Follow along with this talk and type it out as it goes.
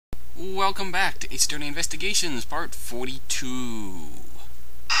Welcome back to Ace Attorney Investigations, Part 42.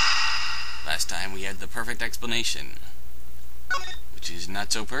 Last time we had the perfect explanation, which is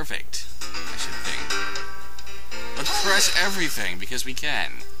not so perfect, I should think. Let's press everything, because we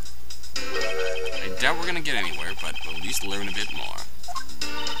can. I doubt we're gonna get anywhere, but we'll at least learn a bit more.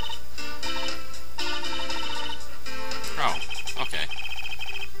 Oh, okay.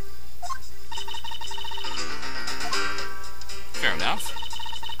 Fair enough.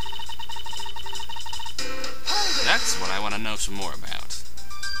 That's what I want to know some more about.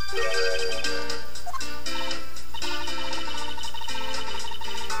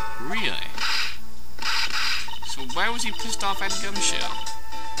 Really? So why was he pissed off at Gumshoe?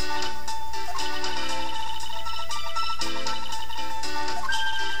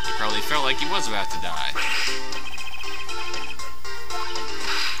 He probably felt like he was about to die.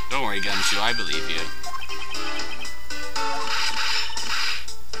 Don't worry, Gumshoe, I believe you.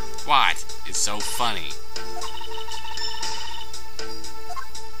 What? It's so funny.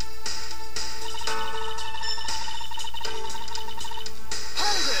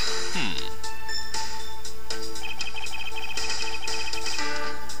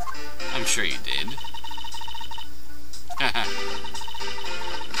 I'm sure you did.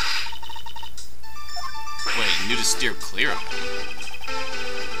 Wait, you knew to steer clear of him.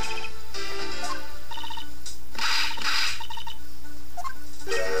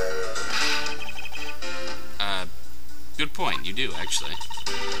 Good point, you do, actually.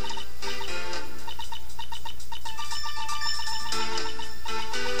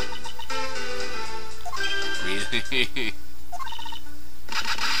 Really?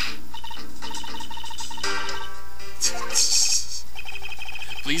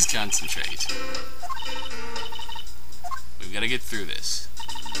 Please concentrate. We've got to get through this.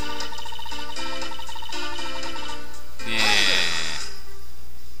 Yeah.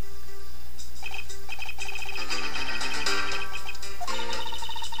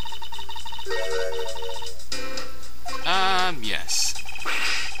 Yes.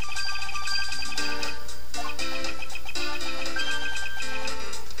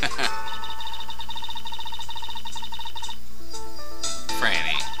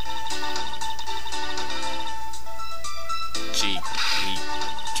 Franny. He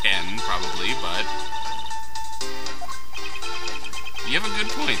can, probably, but you have a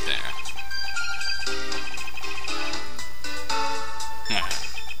good point there.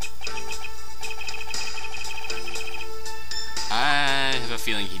 I have a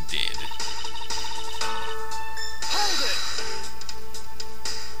feeling he did. Hold it.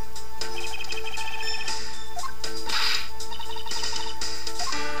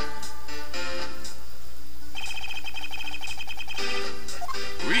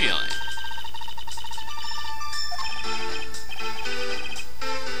 Really?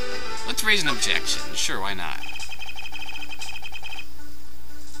 Let's raise an objection. Sure, why not?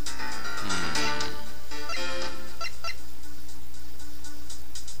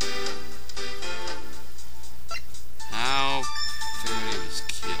 How Faraday was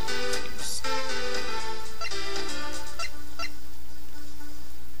killed?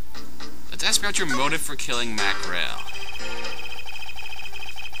 Let's ask about your motive for killing Macrel.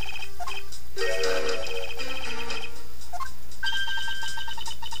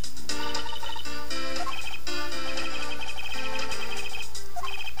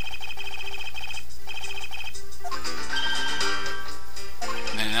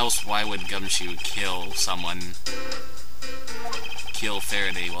 Why would Gumshoe kill someone, kill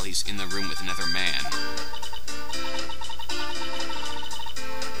Faraday while he's in the room with another man?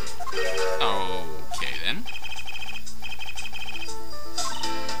 Okay, then.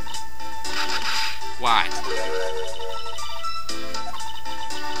 What?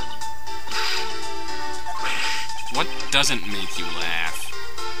 What doesn't make you laugh?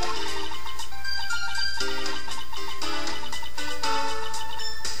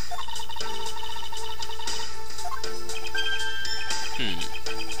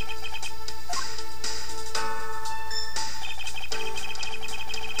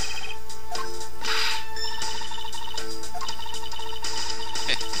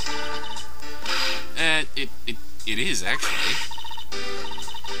 It is, actually.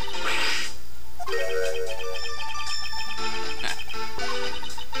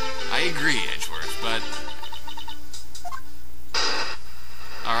 I agree, Edgeworth, but...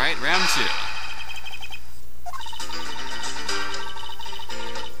 Alright, round 2.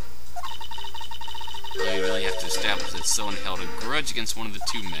 Well, you really have to establish that someone held a grudge against one of the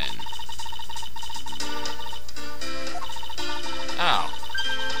two men. Oh.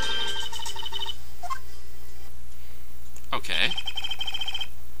 Okay.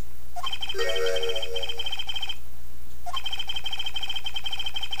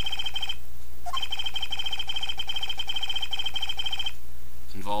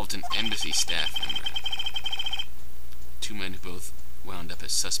 Involved an embassy staff member. 2 men who both wound up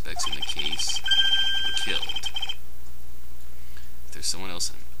as suspects in the case were killed. If there's someone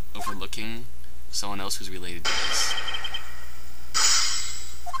else I'm overlooking, someone else who's related to this.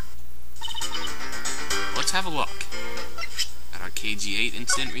 Let's have a look at our KG-8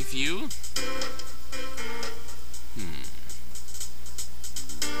 incident review.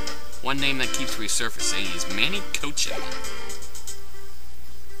 One name that keeps resurfacing is Manny Cochin.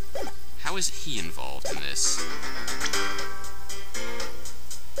 How is he involved in this?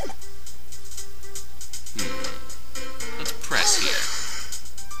 Let's press here.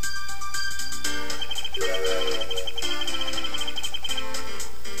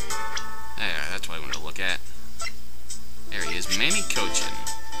 There, that's what I wanted to look at. There he is, Manny Cochin.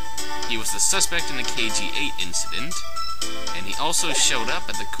 He was the suspect in the KG-8 incident, and he also showed up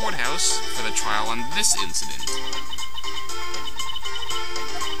at the courthouse for the trial on this incident.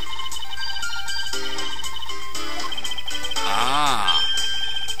 Ah,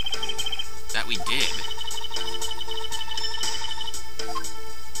 that we did.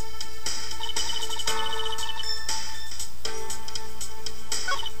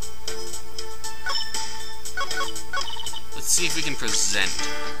 Let's see if we can present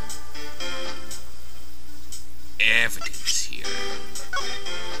evidence here,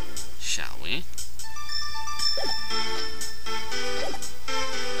 shall we?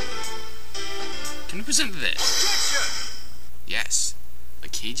 Can we present this? Yes, the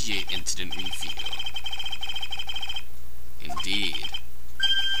KG-8 incident review. Indeed.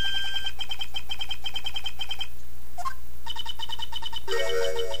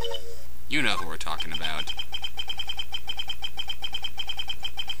 You know who we're talking about.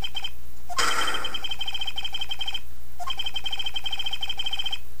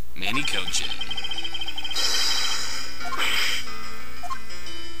 Manny Cochin.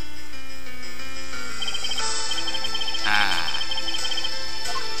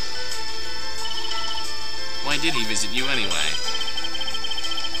 Why did he visit you anyway?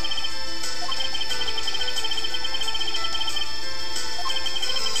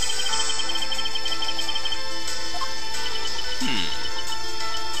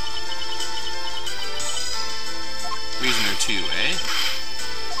 Reason or two, eh?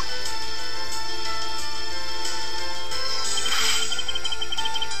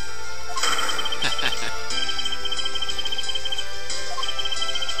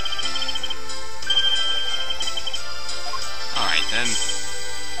 Alright then.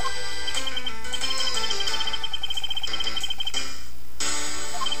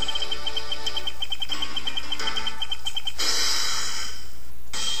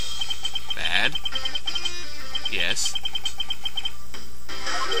 Bad? Yes.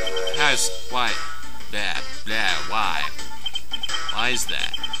 Why? Bad. Blah, why? Why is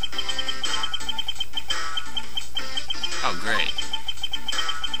that? Oh, great.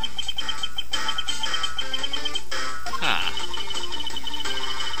 Huh.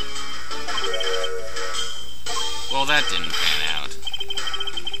 Well, that didn't pan out.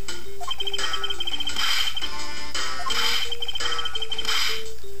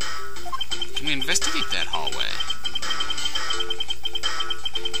 Can we investigate that hallway?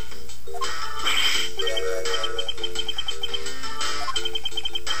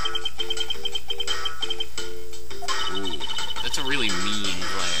 Ooh, that's a really mean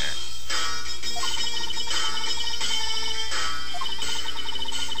glare.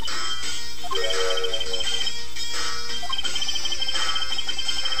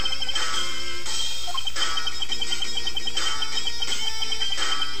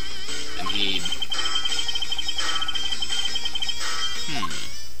 Indeed.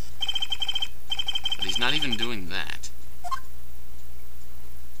 But he's not even doing that.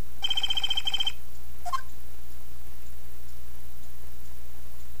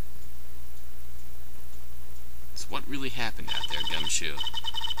 So what really happened out there, Gumshoe?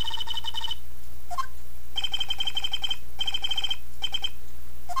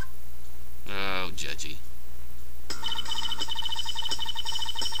 Oh, Judgy.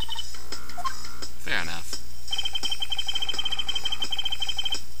 Fair enough.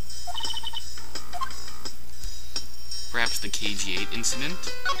 Perhaps the KG-8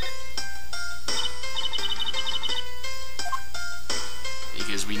 incident?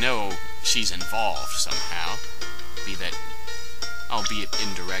 Because we know she's involved somehow. Be that, albeit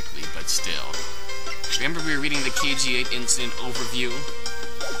indirectly, but still. Remember we were reading the KG-8 incident overview?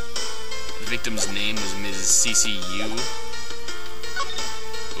 The victim's name was Ms. CCU.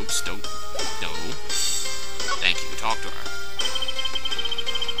 Oops, don't talk to her.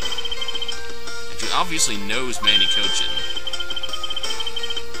 And she obviously knows Manny Cochin.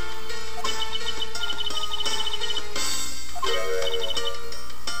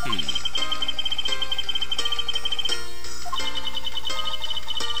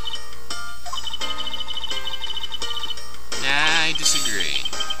 I disagree.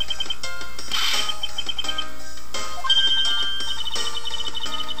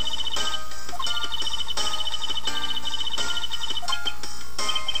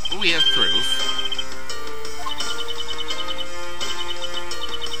 We have proof.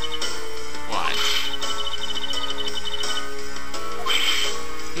 What?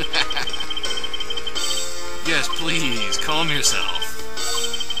 Yes, please, calm yourself.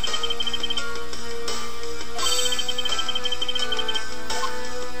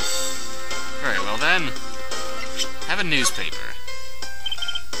 Very well then. Have a newspaper.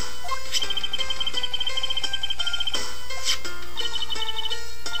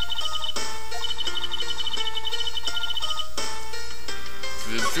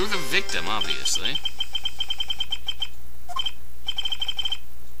 Through the victim, obviously.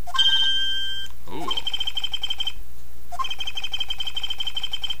 Ooh.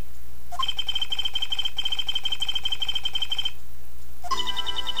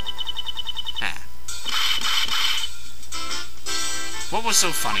 Ha. What was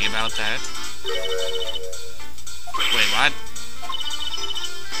so funny about that? Wait, what?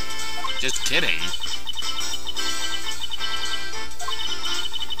 Just kidding.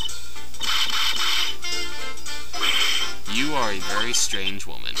 You are a very strange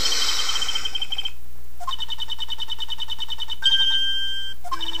woman.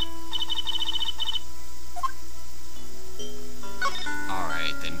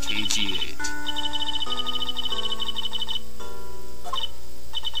 Alright, then KG-8.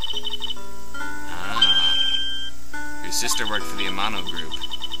 Ah. Your sister worked for the Amano group.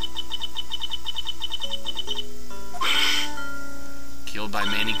 Killed by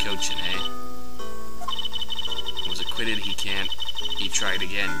Manny Cochin, eh? Was acquitted, he tried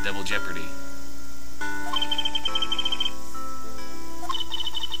again. Double jeopardy.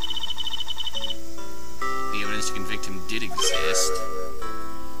 The evidence to convict him did exist,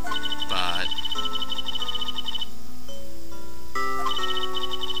 but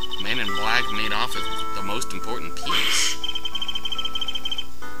Man in Black made off with the most important piece.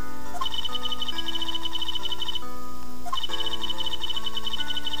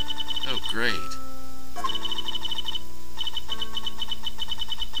 Oh, great.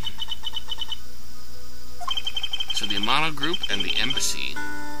 So the Amano group and the embassy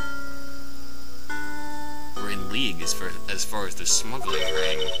were in league as far as the smuggling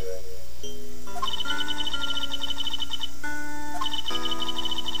ring.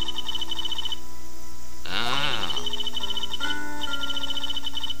 Ah.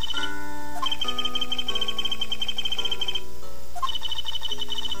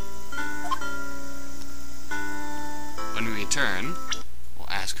 When we return, we'll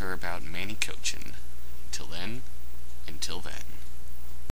ask her about Manny Cochin. Until then.